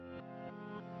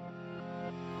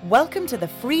Welcome to the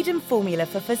Freedom Formula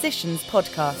for Physicians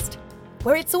podcast,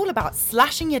 where it's all about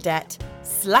slashing your debt,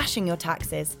 slashing your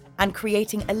taxes, and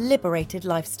creating a liberated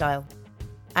lifestyle.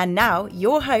 And now,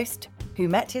 your host, who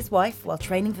met his wife while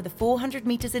training for the 400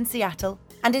 meters in Seattle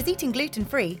and is eating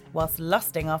gluten-free whilst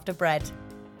lusting after bread,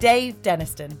 Dave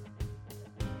Denniston.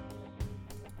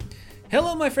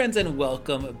 Hello, my friends, and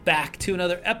welcome back to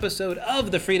another episode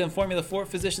of the Freedom Formula for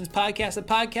Physicians podcast, a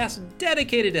podcast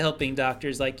dedicated to helping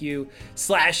doctors like you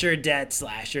slash your debt,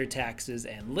 slash your taxes,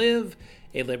 and live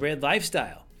a liberated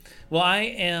lifestyle. Well, I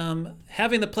am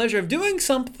having the pleasure of doing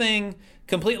something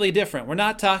completely different. We're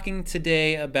not talking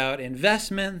today about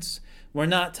investments. We're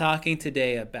not talking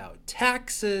today about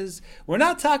taxes. We're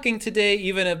not talking today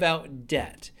even about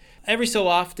debt. Every so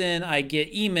often I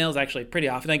get emails, actually pretty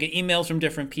often, I get emails from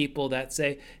different people that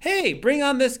say, hey, bring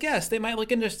on this guest. They might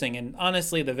look interesting. And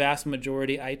honestly, the vast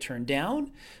majority I turn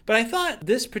down. But I thought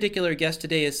this particular guest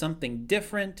today is something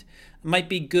different. It might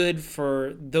be good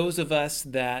for those of us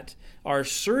that are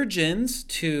surgeons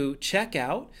to check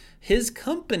out. His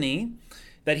company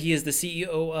that he is the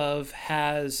CEO of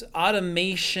has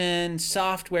automation,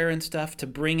 software, and stuff to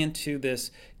bring into this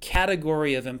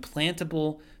category of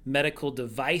implantable medical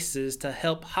devices to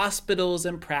help hospitals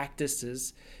and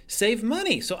practices save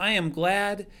money. So I am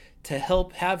glad to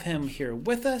have him here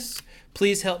with us.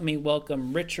 Please help me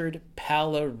welcome Richard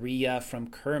Palarea from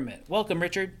Kermit. Welcome,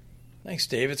 Richard. Thanks,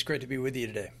 Dave. It's great to be with you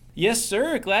today. Yes,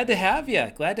 sir. Glad to have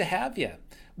you. Glad to have you.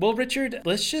 Well, Richard,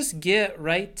 let's just get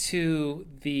right to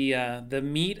the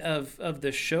meat of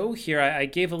the show here. I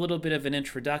gave a little bit of an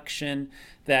introduction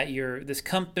that you're this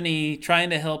company trying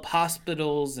to help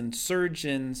hospitals and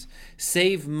surgeons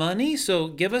save money. So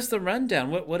give us the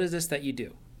rundown. What is this that you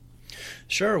do?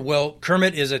 Sure. Well,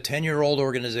 Kermit is a 10-year-old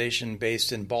organization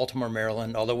based in Baltimore,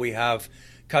 Maryland. Although we have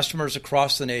customers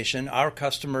across the nation, our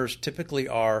customers typically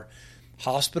are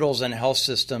hospitals and health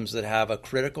systems that have a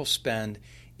critical spend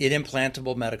in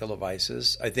implantable medical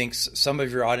devices. I think some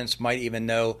of your audience might even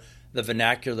know the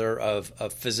vernacular of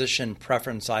physician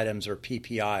preference items, or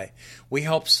PPI. We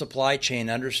help supply chain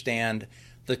understand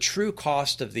the true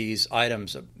cost of these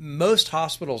items. Most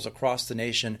hospitals across the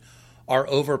nation are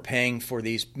overpaying for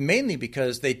these, mainly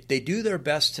because they do their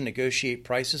best to negotiate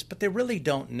prices, but they really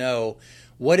don't know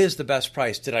what is the best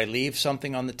price. Did I leave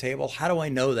something on the table? How do I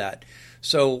know that?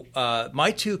 So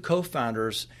my two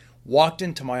co-founders walked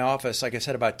into my office, like I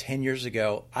said, about 10 years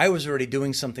ago. I was already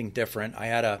doing something different. I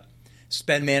had a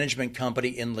spend management company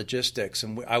in logistics,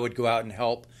 and I would go out and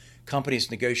help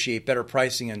companies negotiate better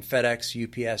pricing in FedEx,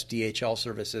 UPS, DHL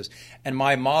services. And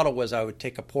my model was I would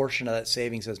take a portion of that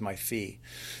savings as my fee.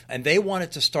 And they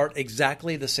wanted to start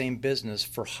exactly the same business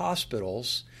for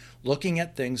hospitals, looking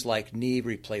at things like knee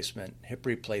replacement, hip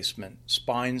replacement,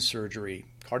 spine surgery,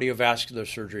 cardiovascular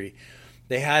surgery.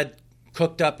 They had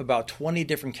cooked up about 20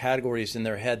 different categories in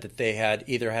their head that they had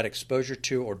either had exposure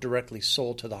to or directly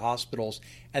sold to the hospitals.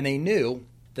 And they knew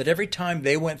that every time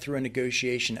they went through a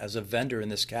negotiation as a vendor in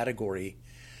this category,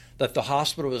 that the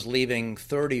hospital was leaving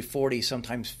 30, 40,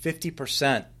 sometimes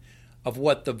 50% of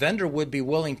what the vendor would be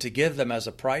willing to give them as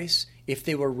a price if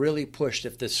they were really pushed,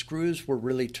 if the screws were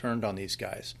really turned on these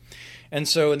guys. And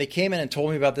so when they came in and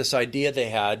told me about this idea they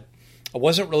had, I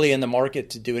wasn't really in the market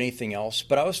to do anything else,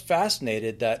 but I was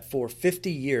fascinated that for 50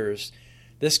 years,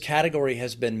 this category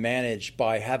has been managed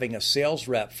by having a sales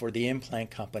rep for the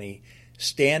implant company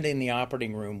stand in the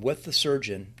operating room with the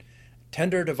surgeon,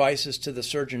 tender devices to the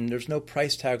surgeon. There's no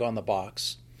price tag on the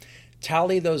box.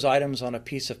 Tally those items on a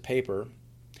piece of paper,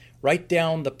 write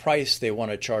down the price they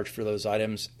want to charge for those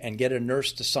items, and get a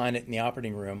nurse to sign it in the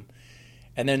operating room,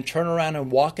 and then turn around and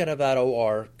walk out of that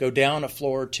OR, go down a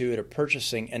floor or two to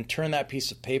purchasing, and turn that piece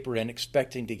of paper in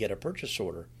expecting to get a purchase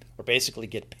order, or basically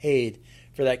get paid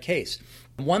for that case.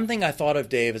 One thing I thought of,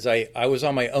 Dave, as I was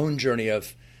on my own journey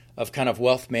of kind of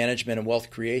wealth management and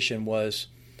wealth creation, was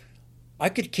I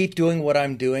could keep doing what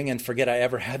I'm doing and forget I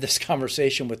ever had this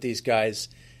conversation with these guys,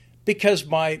 because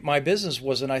my business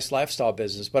was a nice lifestyle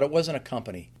business, but it wasn't a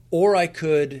company. Or I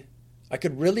could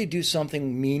really do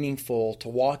something meaningful to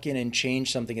walk in and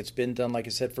change something that's been done, like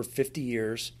I said, for 50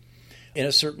 years in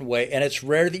a certain way. And it's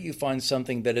rare that you find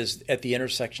something that is at the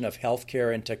intersection of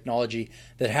healthcare and technology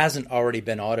that hasn't already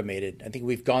been automated. I think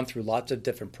we've gone through lots of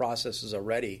different processes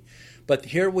already. But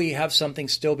here we have something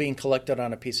still being collected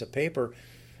on a piece of paper.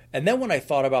 And then when I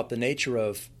thought about the nature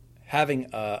of having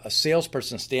a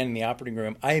salesperson stand in the operating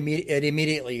room, it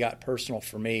immediately got personal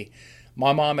for me.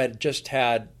 My mom had just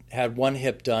had one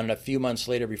hip done. A few months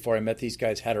later, before I met these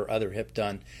guys, had her other hip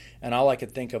done. And all I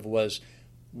could think of was,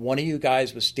 one of you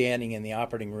guys was standing in the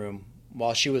operating room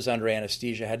while she was under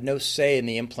anesthesia, had no say in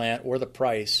the implant or the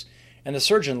price, And the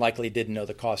surgeon likely didn't know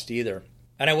the cost either.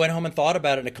 And I went home and thought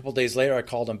about it, and a couple of days later I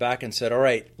called him back and said, all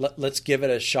right, let's give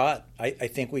it a shot. I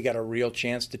think we got a real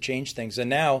chance to change things. And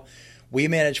now we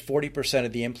manage 40%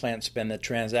 of the implant spend that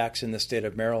transacts in the state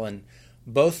of Maryland,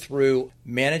 both through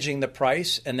managing the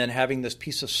price and then having this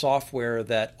piece of software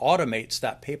that automates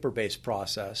that paper-based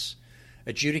process,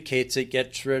 adjudicates it,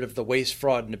 gets rid of the waste,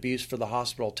 fraud, and abuse for the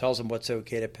hospital, tells them what's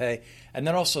okay to pay, and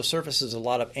then also surfaces a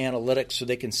lot of analytics so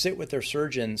they can sit with their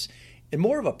surgeons in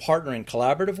more of a partner and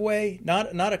collaborative way, not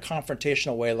a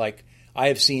confrontational way like I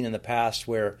have seen in the past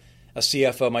where a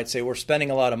CFO might say, we're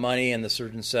spending a lot of money, and the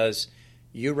surgeon says,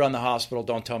 you run the hospital,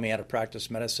 don't tell me how to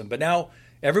practice medicine. But now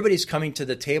everybody's coming to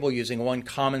the table using one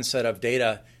common set of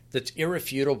data that's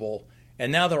irrefutable,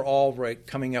 and now they're all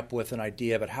coming up with an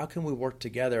idea about how can we work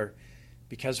together,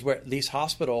 because these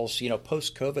hospitals,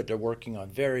 post-COVID, they're working on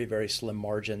very, very slim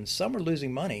margins. Some are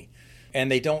losing money,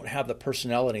 and they don't have the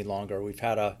personnel any longer. We've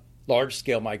had a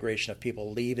large-scale migration of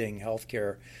people leaving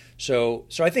healthcare. So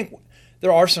I think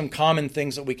there are some common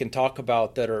things that we can talk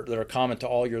about that are common to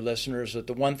all your listeners. But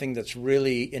the one thing that's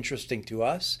really interesting to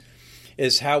us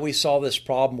is how we solve this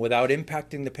problem without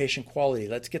impacting the patient quality.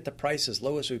 Let's get the price as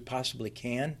low as we possibly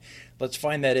can. Let's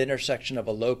find that intersection of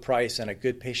a low price and a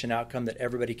good patient outcome that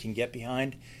everybody can get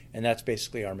behind, and that's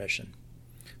basically our mission.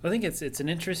 I think it's an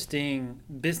interesting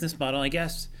business model. I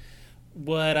guess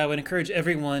what I would encourage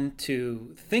everyone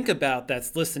to think about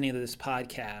that's listening to this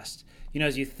podcast,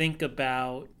 as you think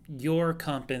about your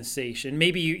compensation,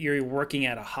 maybe you're working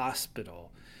at a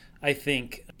hospital. I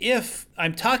think if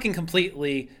I'm talking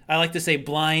completely, I like to say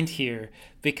blind here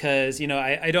because,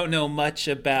 I don't know much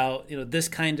about, this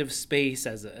kind of space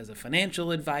as a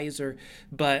financial advisor,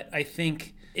 but I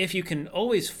think if you can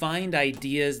always find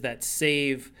ideas that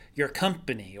save your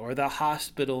company or the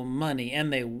hospital money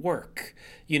and they work,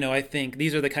 I think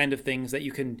these are the kind of things that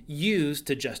you can use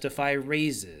to justify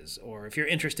raises, or if you're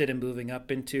interested in moving up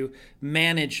into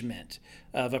management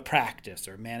of a practice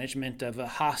or management of a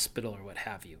hospital or what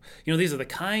have you. These are the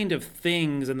kind of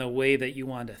things and the way that you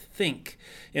want to think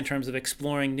in terms of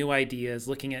exploring new ideas,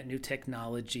 looking at new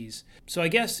technologies. So I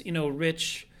guess,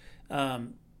 Rich,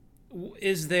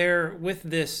 is there with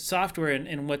this software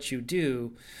and what you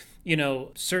do,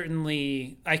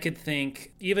 certainly I could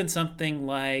think even something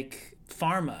like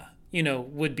pharma,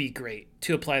 would be great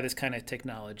to apply this kind of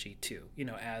technology to,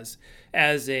 as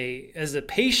a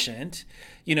patient,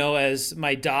 as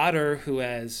my daughter who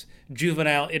has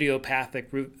juvenile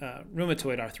idiopathic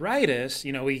rheumatoid arthritis,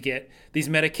 we get these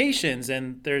medications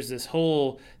and there's this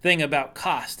whole thing about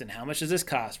cost and how much does this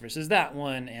cost versus that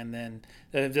one, and then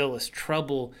this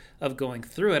trouble of going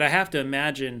through it. I have to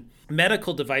imagine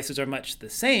medical devices are much the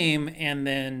same, and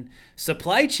then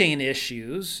supply chain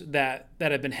issues that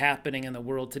have been happening in the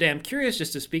world today. I'm curious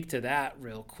just to speak to that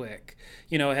real quick.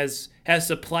 Has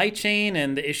supply chain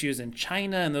and the issues in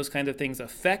China and those kinds of things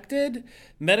affected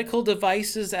medical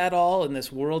devices at all in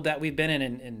this world that we've been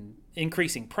in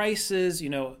increasing prices?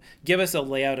 Give us a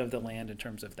layout of the land in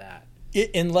terms of that.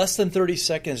 In less than 30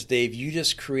 seconds, Dave, you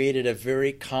just created a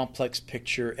very complex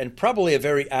picture and probably a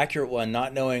very accurate one,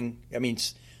 not knowing,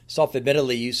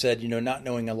 self-admittedly, you said, not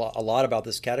knowing a lot about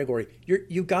this category.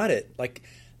 You got it. Like,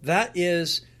 that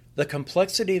is the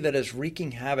complexity that is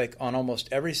wreaking havoc on almost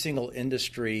every single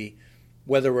industry,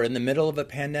 whether we're in the middle of a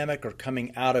pandemic or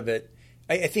coming out of it.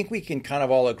 I think we can kind of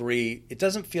all agree it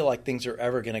doesn't feel like things are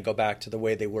ever going to go back to the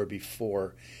way they were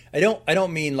before. I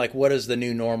don't mean like what is the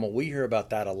new normal. We hear about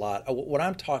that a lot. What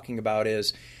I'm talking about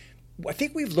is I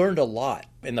think we've learned a lot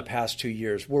in the past 2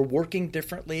 years. We're working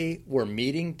differently. We're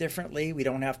meeting differently. We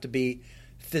don't have to be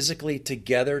physically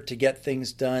together to get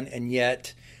things done. And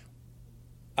yet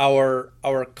our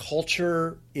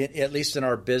culture, at least in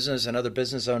our business and other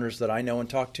business owners that I know and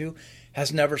talk to,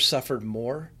 has never suffered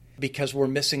more, because we're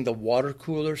missing the water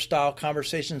cooler style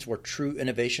conversations where true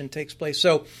innovation takes place.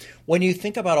 So when you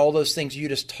think about all those things you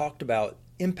just talked about,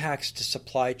 impacts to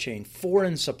supply chain,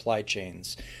 foreign supply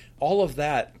chains, all of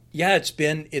that, yeah, it's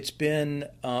been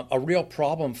a real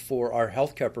problem for our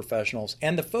healthcare professionals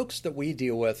and the folks that we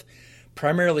deal with,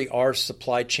 primarily our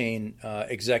supply chain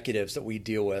executives that we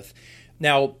deal with.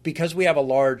 Now, because we have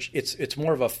it's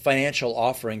more of a financial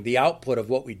offering, the output of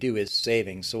what we do is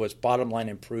savings. So it's bottom line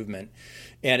improvement.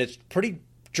 And it's pretty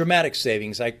dramatic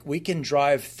savings. Like, we can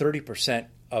drive 30%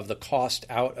 of the cost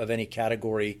out of any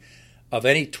category of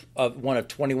one of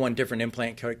 21 different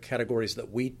implant categories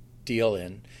that we deal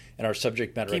in and our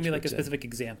subject matter experts. Give me like a specific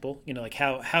example, like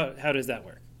how does that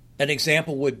work? An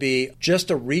example would be just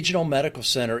a regional medical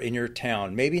center in your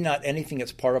town, maybe not anything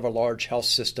that's part of a large health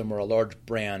system or a large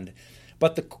brand,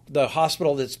 but the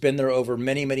hospital that's been there over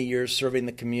many, many years serving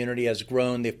the community has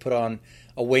grown. They've put on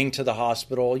a wing to the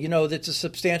hospital. It's a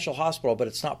substantial hospital, but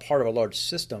it's not part of a large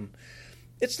system.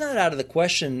 It's not out of the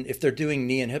question if they're doing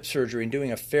knee and hip surgery and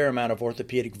doing a fair amount of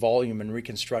orthopedic volume and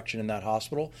reconstruction in that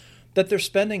hospital, that they're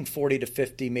spending $40 to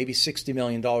 $50, maybe $60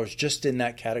 million just in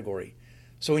that category.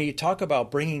 So when you talk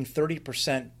about bringing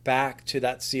 30% back to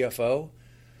that CFO,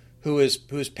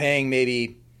 who's paying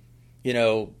maybe,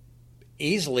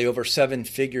 easily over 7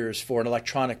 figures for an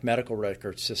electronic medical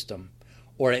record system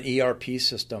or an ERP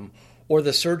system, or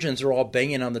the surgeons are all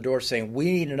banging on the door saying, we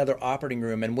need another operating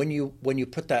room. And when you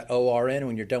put that OR in,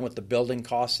 when you're done with the building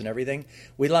costs and everything,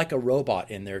 we like a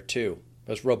robot in there too,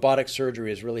 because robotic surgery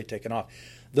has really taken off.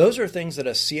 Those are things that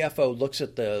a CFO looks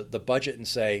at the budget and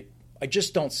say, I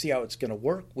just don't see how it's going to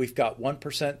work. We've got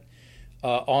 1%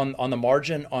 on the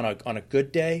margin on a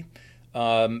good day.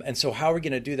 And so how are we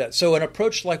going to do that? So an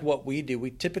approach like what we do,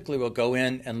 we typically will go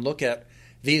in and look at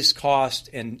these costs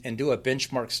and do a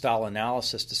benchmark style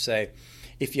analysis to say,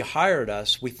 if you hired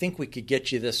us, we think we could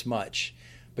get you this much,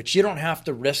 but you don't have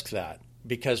to risk that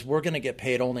because we're going to get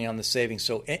paid only on the savings.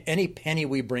 So any penny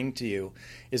we bring to you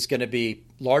is going to be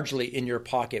largely in your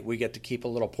pocket. We get to keep a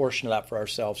little portion of that for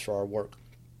ourselves for our work.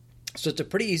 So it's a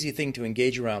pretty easy thing to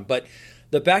engage around. But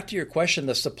back to your question,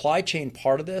 the supply chain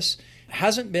part of this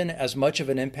hasn't been as much of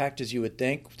an impact as you would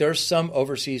think. There's some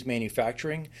overseas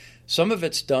manufacturing. Some of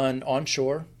it's done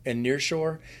onshore and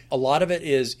nearshore. A lot of it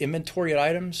is inventory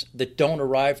items that don't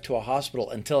arrive to a hospital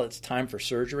until it's time for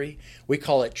surgery. We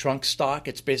call it trunk stock.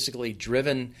 It's basically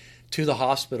driven to the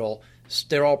hospital,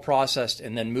 sterile processed,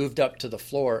 and then moved up to the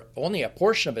floor. Only a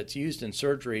portion of it's used in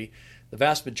surgery. The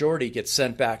vast majority gets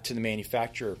sent back to the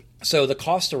manufacturer. So the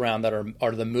costs around that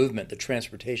are the movement, the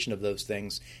transportation of those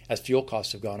things as fuel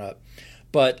costs have gone up.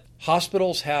 But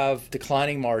hospitals have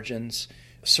declining margins.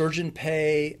 Surgeon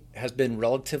pay has been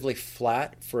relatively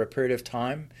flat for a period of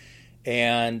time.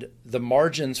 And the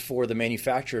margins for the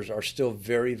manufacturers are still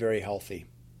very, very healthy.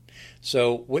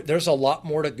 So there's a lot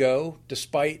more to go,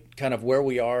 despite kind of where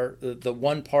we are. The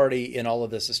one party in all of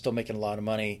this is still making a lot of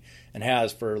money and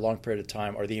has for a long period of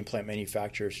time are the implant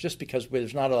manufacturers, just because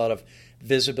there's not a lot of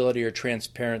visibility or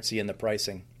transparency in the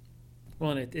pricing.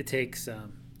 Well, and it takes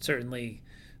certainly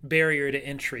barrier to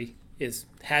entry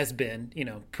has been,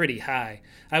 pretty high.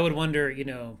 I would wonder,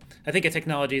 I think of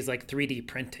technologies like 3D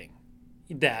printing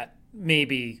that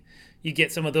maybe you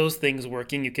get some of those things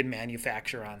working, you can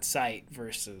manufacture on site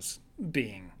versus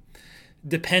being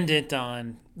dependent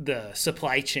on the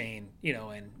supply chain,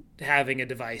 and having a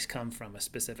device come from a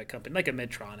specific company like a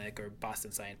Medtronic or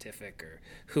Boston Scientific or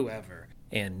whoever.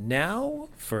 And now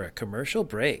for a commercial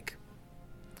break.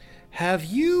 Have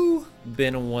you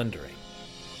been wondering,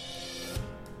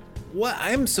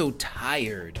 I'm so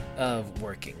tired of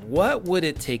working. What would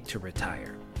it take to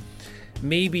retire?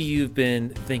 Maybe you've been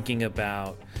thinking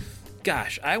about,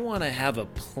 gosh, I want to have a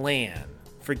plan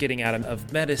for getting out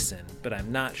of medicine, but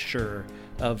I'm not sure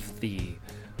of the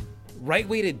right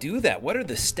way to do that. What are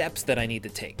the steps that I need to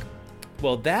take?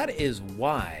 Well, that is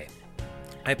why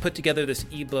I put together this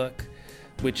ebook,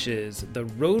 which is The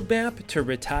Roadmap to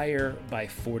Retire by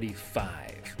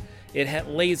 45. It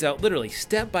lays out literally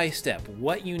step by step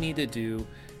what you need to do,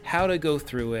 how to go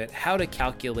through it, how to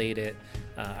calculate it.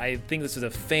 I think this is a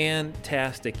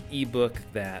fantastic ebook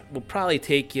that will probably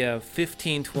take you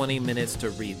 15-20 minutes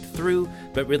to read through,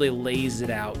 but really lays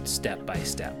it out step by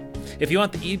step. If you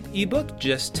want the ebook,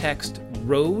 just text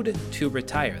ROAD to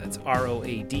RETIRE. That's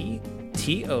ROADTORETIRE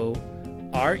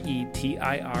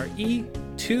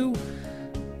to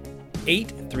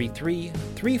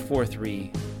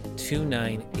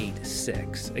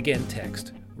 833-343-2986. Again,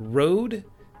 text ROAD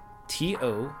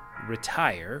TO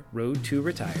RETIRE, ROAD to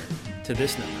RETIRE, to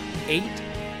this number,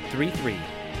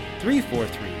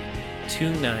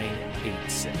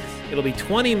 833-343-2986. It'll be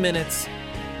 20 minutes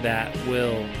that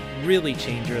will really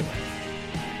change your life.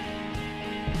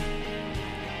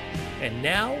 And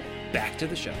now, back to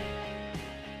the show.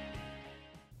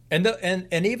 And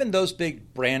even those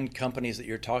big brand companies that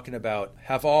you're talking about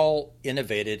have all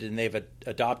innovated, and they've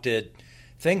adopted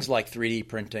things like 3D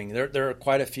printing. There are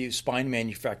quite a few spine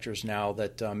manufacturers now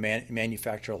that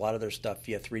manufacture a lot of their stuff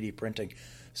via 3D printing.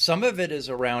 Some of it is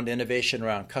around innovation,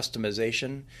 around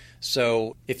customization.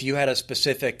 So if you had a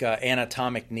specific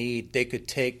anatomic need, they could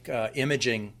take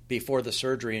imaging before the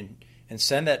surgery and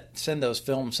send those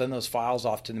films, send those files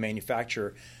off to the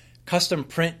manufacturer. Custom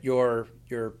print your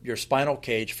spinal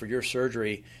cage for your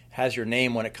surgery, has your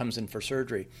name when it comes in for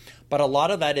surgery. But a lot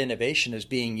of that innovation is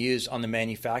being used on the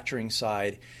manufacturing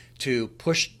side to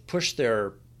push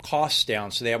their costs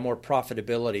down so they have more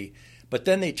profitability. But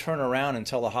then they turn around and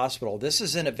tell the hospital, this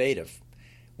is innovative.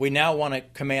 we now want to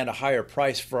command a higher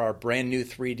price for our brand new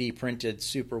 3D printed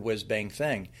super whiz bang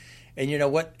thing. And you know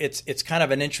what? It's kind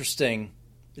of an interesting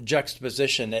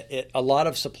juxtaposition. A lot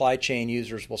of supply chain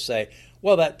users will say,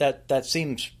 well, that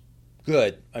seems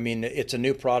good. I mean, it's a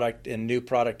new product, and new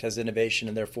product has innovation,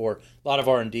 and therefore a lot of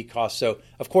R&D costs. So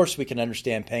of course we can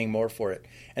understand paying more for it.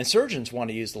 And surgeons want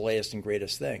to use the latest and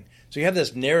greatest thing. So you have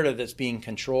this narrative that's being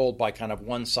controlled by kind of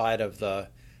one side of the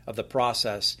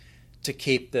process to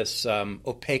keep this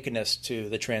opaqueness to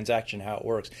the transaction, how it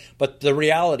works. But the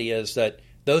reality is that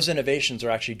those innovations are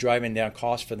actually driving down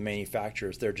costs for the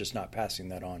manufacturers. They're just not passing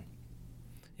that on.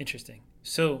 Interesting.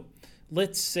 So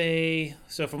let's say,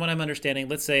 from what I'm understanding,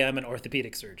 let's say I'm an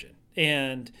orthopedic surgeon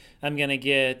and I'm going to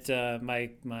get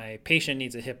my patient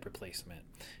needs a hip replacement.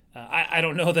 I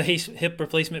don't know the hip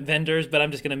replacement vendors, but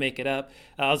I'm just going to make it up.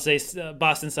 I'll say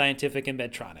Boston Scientific and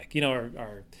Medtronic,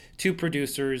 are two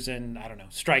producers, and I don't know,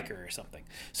 Stryker or something.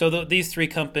 So these three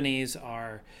companies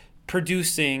are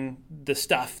producing the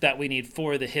stuff that we need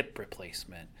for the hip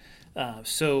replacement.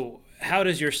 So how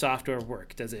does your software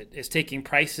work? Is taking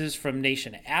prices from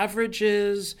nation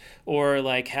averages, or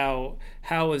like how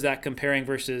is that comparing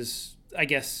versus, I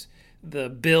guess, the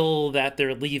bill that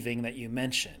they're leaving that you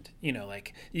mentioned?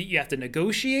 Like you have to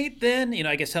negotiate then,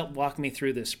 I guess help walk me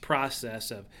through this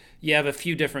process of, you have a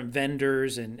few different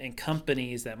vendors and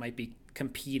companies that might be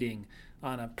competing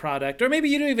on a product, or maybe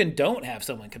you don't have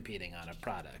someone competing on a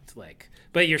product,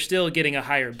 but you're still getting a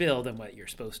higher bill than what you're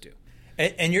supposed to.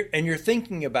 And you're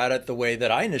thinking about it the way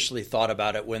that I initially thought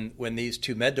about it when these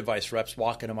two med device reps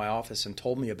walked into my office and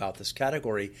told me about this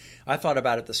category. I thought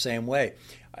about it the same way.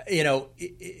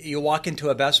 You walk into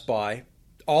a Best Buy,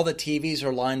 all the TVs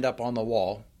are lined up on the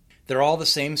wall. They're all the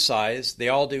same size. They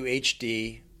all do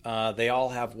HD. They all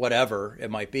have whatever it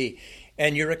might be.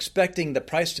 And you're expecting the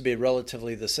price to be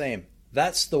relatively the same.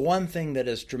 That's the one thing that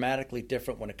is dramatically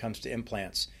different when it comes to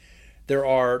implants.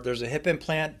 There's a hip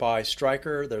implant by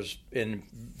Stryker. There's in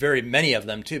very many of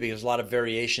them too, because there's a lot of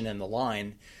variation in the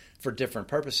line for different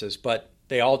purposes. But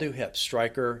they all do hips.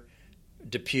 Stryker,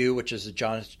 DePuy, which is a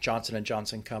Johnson &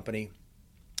 Johnson company,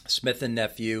 Smith &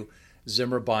 Nephew,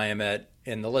 Zimmer Biomet,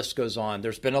 and the list goes on.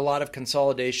 There's been a lot of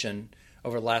consolidation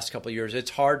over the last couple of years.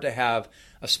 It's hard to have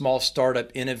a small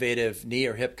startup, innovative knee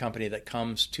or hip company that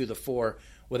comes to the fore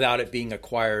without it being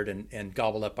acquired and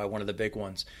gobbled up by one of the big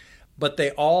ones. But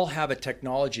they all have a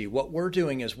technology. What we're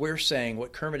doing is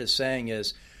what Kermit is saying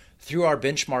is, through our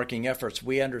benchmarking efforts,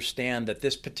 we understand that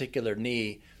this particular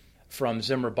knee from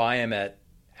Zimmer Biomet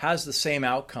has the same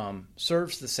outcome,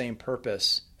 serves the same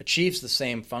purpose, achieves the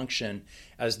same function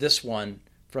as this one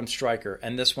from Stryker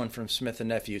and this one from Smith &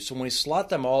 Nephew. So when we slot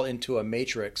them all into a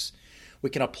matrix, we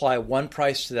can apply one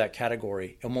price to that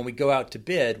category. And when we go out to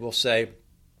bid, we'll say,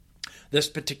 this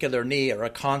particular knee, or a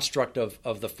construct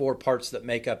of the four parts that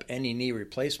make up any knee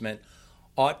replacement,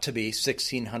 ought to be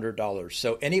 $1,600.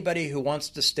 So anybody who wants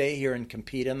to stay here and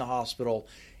compete in the hospital,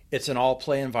 it's an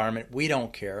all-play environment. We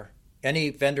don't care. Any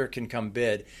vendor can come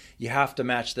bid. You have to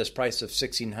match this price of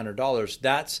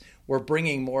 $1,600. We're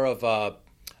bringing more of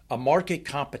a market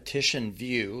competition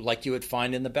view like you would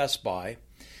find in the Best Buy.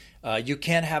 You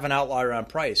can't have an outlier on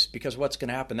price, because what's going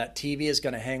to happen? That TV is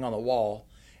going to hang on the wall,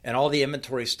 and all the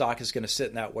inventory stock is going to sit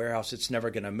in that warehouse. It's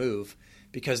never going to move,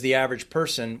 because the average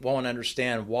person won't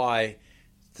understand why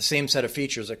the same set of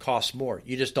features, it costs more.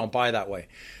 You just don't buy that way.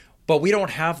 But we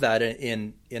don't have that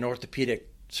in orthopedic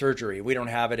surgery. We don't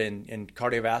have it in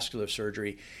cardiovascular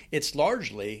surgery. It's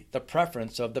largely the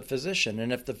preference of the physician.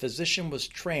 And if the physician was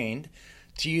trained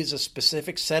to use a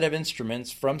specific set of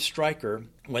instruments from Stryker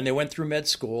when they went through med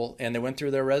school and they went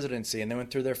through their residency and they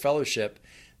went through their fellowship,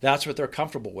 that's what they're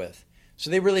comfortable with. So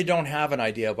they really don't have an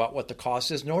idea about what the cost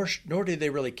is, nor do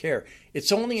they really care.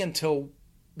 It's only until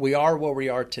we are where we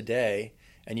are today,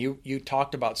 and you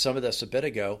talked about some of this a bit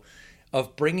ago,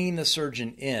 of bringing the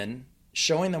surgeon in,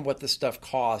 showing them what this stuff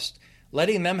costs,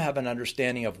 letting them have an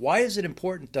understanding of, why is it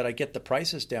important that I get the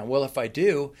prices down? Well, if I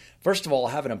do, first of all,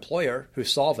 I'll have an employer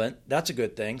who's solvent. That's a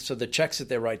good thing. So the checks that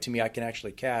they write to me, I can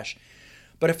actually cash.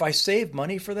 But if I save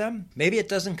money for them, maybe it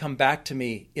doesn't come back to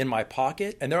me in my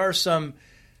pocket. And there are some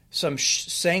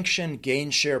sanctioned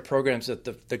gain share programs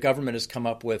that the government has come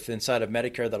up with inside of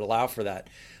Medicare that allow for that.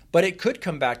 But it could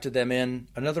come back to them in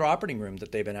another operating room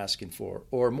that they've been asking for,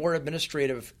 or more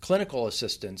administrative clinical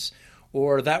assistance,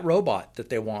 or that robot that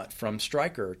they want from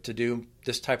Stryker to do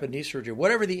this type of knee surgery.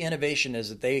 Whatever the innovation is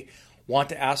that they want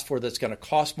to ask for that's going to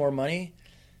cost more money,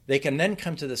 they can then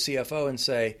come to the CFO and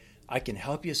say, I can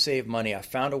help you save money. I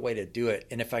found a way to do it.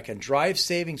 And if I can drive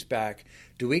savings back,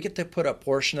 do we get to put a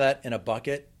portion of that in a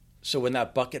bucket? So when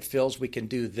that bucket fills, we can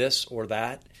do this or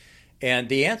that. And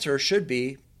the answer should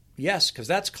be Yes, because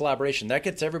that's collaboration. That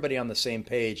gets everybody on the same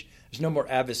page. There's no more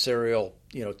adversarial,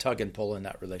 tug and pull in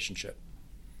that relationship.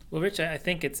 Well, Rich, I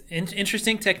think it's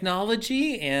interesting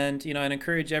technology, and I'd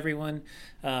encourage everyone.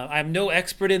 I'm no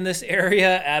expert in this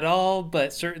area at all,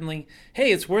 but certainly,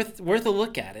 hey, it's worth a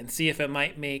look at and see if it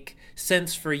might make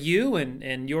sense for you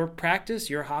and your practice,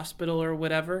 your hospital, or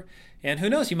whatever. And who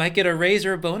knows, you might get a raise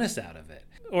or a bonus out of it.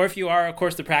 Or if you are, of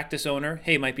course, the practice owner,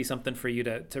 hey, it might be something for you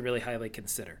to really highly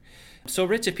consider. So,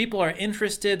 Rich, if people are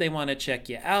interested, they want to check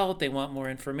you out, they want more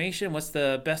information, what's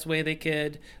the best way they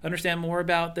could understand more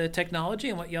about the technology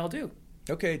and what y'all do?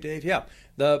 Okay, Dave, yeah.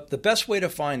 The best way to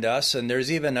find us, and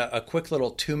there's even a quick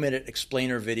little 2-minute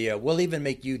explainer video. We'll even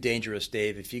make you dangerous,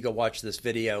 Dave. If you go watch this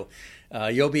video,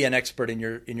 you'll be an expert in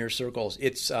your circles.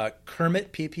 It's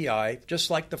Kermit PPI, just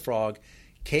like the frog,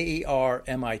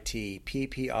 KERMIT,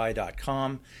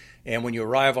 PPI.com. And when you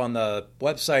arrive on the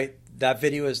website, that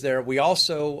video is there. We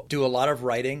also do a lot of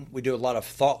writing. We do a lot of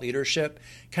thought leadership,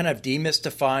 kind of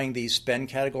demystifying these spend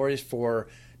categories for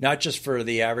not just for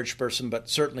the average person, but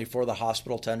certainly for the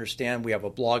hospital to understand. We have a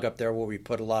blog up there where we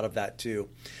put a lot of that too.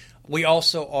 We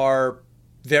also are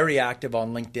very active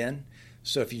on LinkedIn.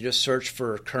 So if you just search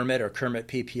for Kermit or Kermit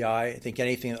PPI, I think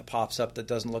anything that pops up that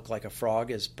doesn't look like a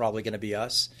frog is probably going to be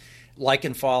us. Like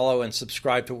and follow and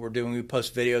subscribe to what we're doing. We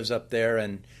post videos up there,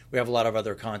 and we have a lot of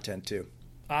other content too.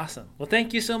 Awesome. Well,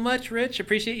 thank you so much, Rich.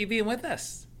 Appreciate you being with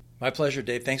us. My pleasure,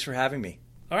 Dave. Thanks for having me.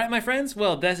 All right, my friends.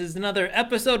 Well, this is another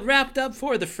episode wrapped up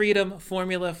for the Freedom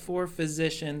Formula for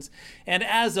Physicians. And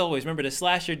as always, remember to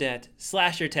slash your debt,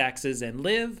 slash your taxes, and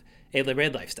live a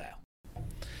liberated lifestyle.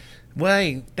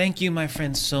 Well, thank you, my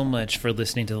friends, so much for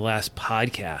listening to the last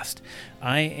podcast.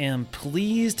 I am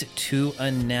pleased to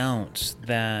announce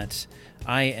that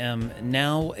I am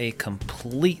now a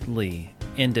completely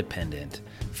independent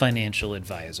financial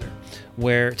advisor,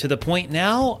 where to the point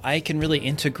now I can really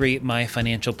integrate my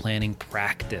financial planning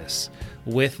practice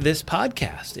with this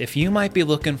podcast. If you might be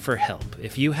looking for help,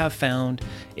 if you have found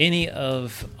any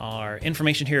of our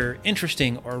information here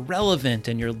interesting or relevant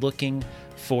and you're looking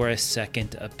for a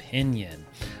second opinion,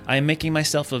 I am making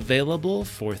myself available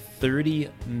for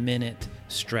 30-minute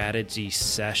strategy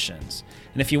sessions.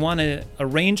 And if you want to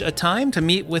arrange a time to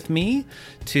meet with me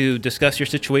to discuss your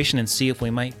situation and see if we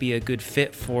might be a good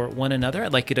fit for one another,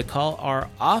 I'd like you to call our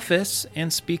office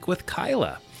and speak with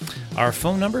Kyla. Our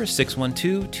phone number is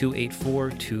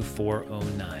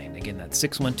 612-284-2409. Again, that's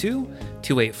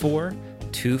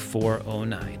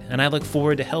 612-284-2409. And I look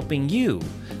forward to helping you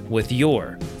with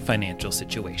your financial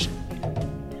situation.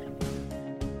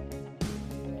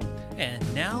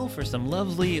 And now for some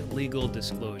lovely legal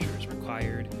disclosures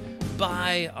required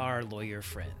by our lawyer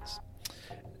friends.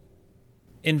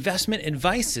 Investment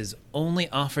advice is only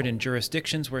offered in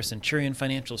jurisdictions where Centurion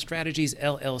Financial Strategies,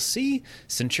 LLC,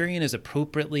 Centurion is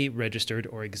appropriately registered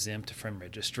or exempt from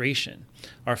registration.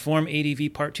 Our Form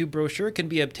ADV Part 2 brochure can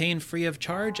be obtained free of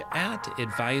charge at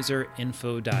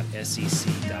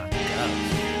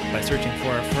advisorinfo.sec.gov by searching for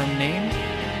our firm name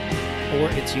or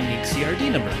its unique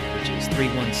CRD number, which is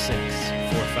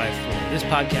 316454. This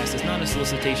podcast is not a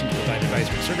solicitation to provide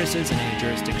advisory services in any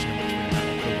jurisdiction in which we are not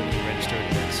appropriately registered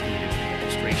or excluded from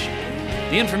registration.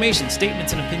 The information,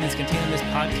 statements, and opinions contained in this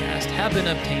podcast have been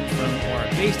obtained from or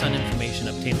are based on information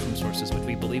obtained from sources which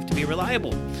we believe to be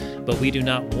reliable, but we do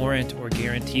not warrant or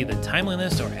guarantee the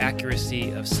timeliness or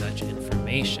accuracy of such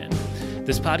information.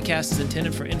 This podcast is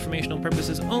intended for informational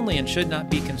purposes only and should not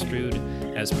be construed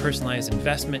as personalized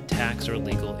investment, tax, or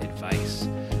legal advice.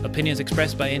 Opinions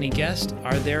expressed by any guest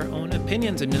are their own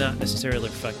opinions and do not necessarily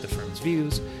reflect the firm's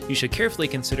views. You should carefully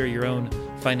consider your own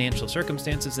financial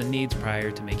circumstances and needs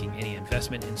prior to making any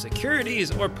investment in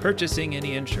securities or purchasing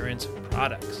any insurance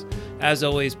products. As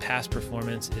always, past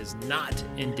performance is not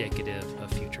indicative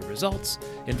of future results.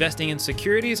 Investing in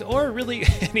securities or really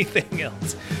anything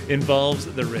else involves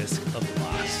the risk of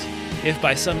loss. If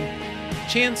by some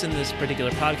chance in this particular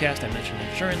podcast I mentioned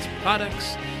insurance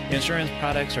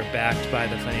products are backed by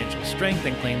the financial strength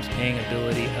and claims paying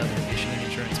ability of an issuing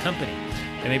insurance company.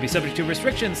 They may be subject to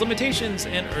restrictions, limitations,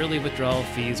 and early withdrawal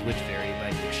fees which vary by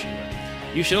issuer.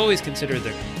 You should always consider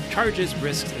the charges,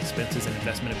 risks, expenses, and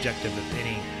investment objective of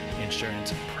any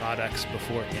insurance products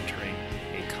before entering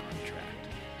a contract.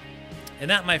 And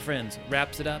that, my friends,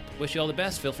 wraps it up. Wish you all the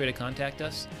best. Feel free to contact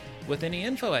us with any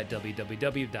info at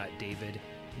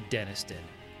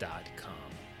www.daviddenniston.com.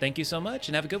 Thank you so much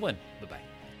and have a good one. Bye-bye.